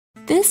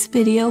This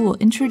video will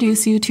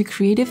introduce you to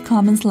Creative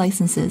Commons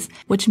licenses,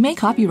 which make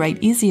copyright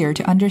easier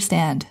to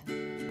understand.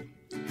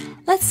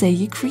 Let's say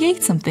you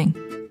create something.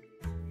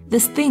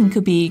 This thing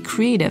could be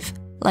creative,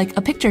 like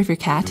a picture of your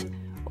cat,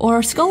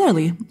 or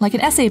scholarly, like an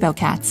essay about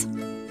cats.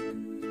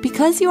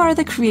 Because you are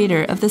the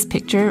creator of this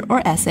picture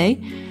or essay,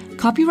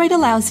 copyright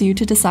allows you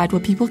to decide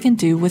what people can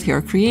do with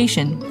your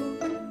creation.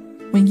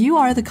 When you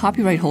are the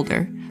copyright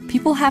holder,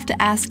 people have to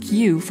ask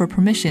you for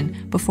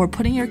permission before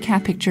putting your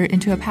cat picture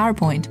into a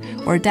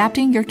PowerPoint or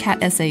adapting your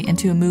cat essay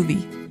into a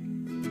movie.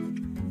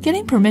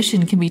 Getting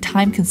permission can be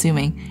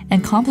time-consuming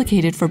and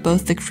complicated for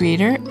both the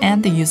creator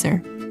and the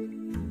user.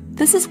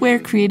 This is where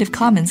Creative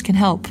Commons can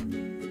help.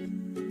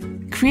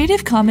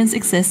 Creative Commons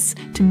exists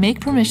to make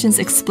permissions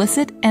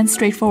explicit and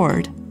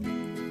straightforward.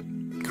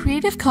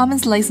 Creative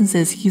Commons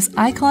licenses use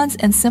icons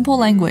and simple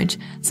language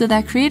so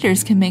that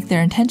creators can make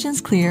their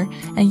intentions clear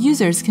and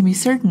users can be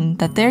certain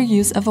that their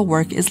use of a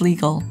work is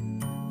legal.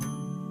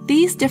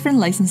 These different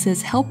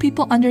licenses help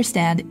people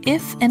understand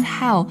if and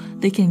how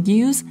they can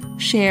use,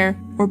 share,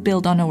 or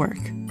build on a work.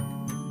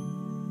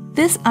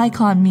 This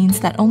icon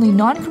means that only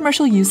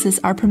non-commercial uses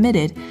are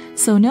permitted,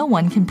 so no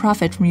one can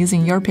profit from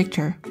using your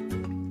picture.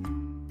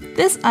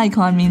 This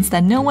icon means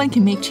that no one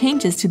can make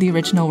changes to the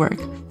original work,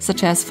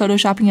 such as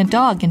photoshopping a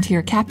dog into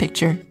your cat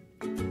picture.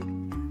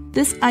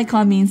 This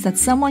icon means that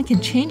someone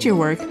can change your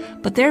work,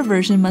 but their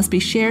version must be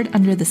shared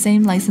under the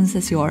same license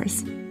as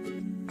yours.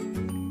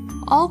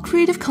 All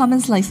Creative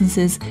Commons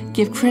licenses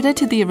give credit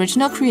to the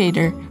original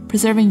creator,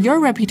 preserving your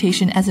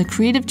reputation as a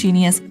creative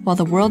genius while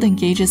the world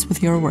engages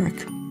with your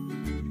work.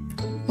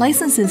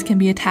 Licenses can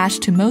be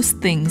attached to most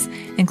things,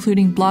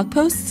 including blog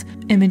posts,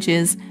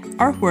 images,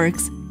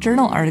 artworks,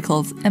 journal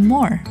articles, and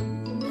more.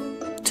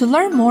 To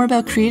learn more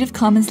about Creative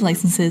Commons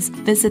licenses,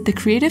 visit the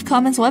Creative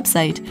Commons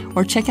website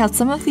or check out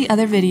some of the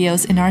other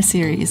videos in our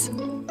series.